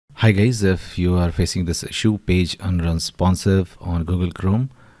Hi guys, if you are facing this issue, page unresponsive on Google Chrome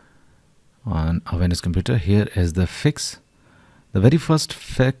on a Windows computer, here is the fix. The very first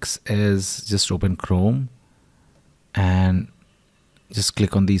fix is just open Chrome and just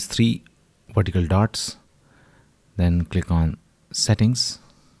click on these three vertical dots, then click on settings,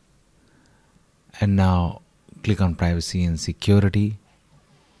 and now click on privacy and security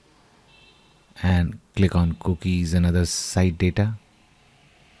and click on cookies and other site data.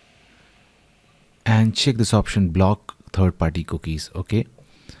 And check this option, block third-party cookies, okay,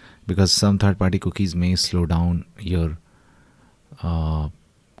 because some third-party cookies may slow down your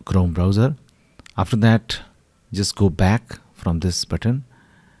Chrome browser. After that, just go back from this button,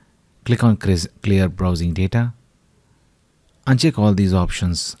 click on clear browsing data, uncheck all these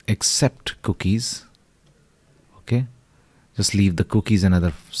options except cookies, okay, just leave the cookies and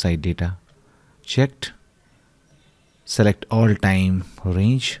other site data checked, select all time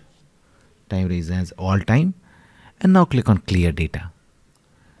range as all time, and now click on clear data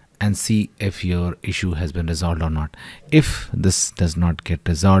and see if your issue has been resolved or not. If this does not get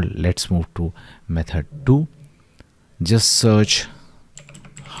resolved, let's move to method 2. Just search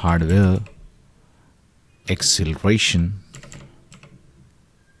hardware acceleration,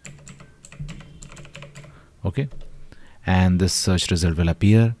 okay, and this search result will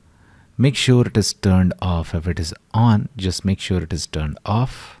appear. Make sure it is turned off. If it is on, just make sure it is turned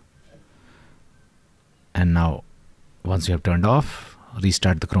off. And now once you have turned off,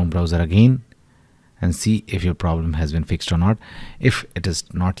 restart the Chrome browser again and see if your problem has been fixed or not. If it is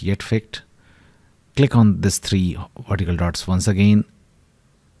not yet fixed, click on this three vertical dots once again,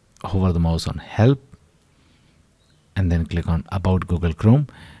 hover the mouse on help, and then click on about Google Chrome,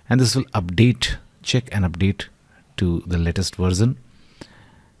 and this will update, check and update to the latest version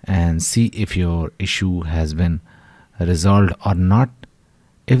and see if your issue has been resolved or not.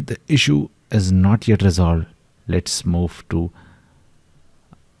 If the issue is not yet resolved, let's move to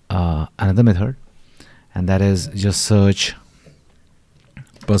another method, and that is just search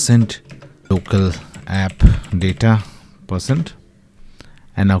 %local app data %,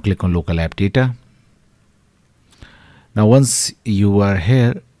 and now click on local app data. Now once you are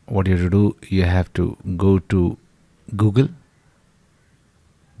here, what you have to do, you have to go to Google,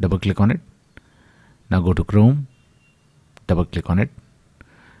 double click on it, now go to Chrome, double click on it,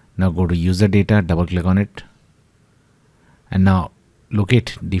 now go to user data, double click on it, and now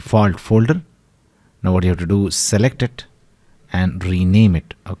locate default folder. Now what you have to do is select it and rename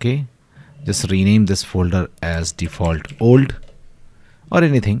it, okay, just rename this folder as default old or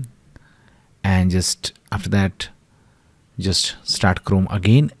anything, and just after that just start Chrome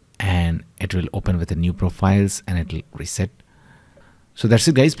again and it will open with the new profiles and it will reset. So that's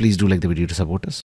it guys, please do like the video to support us.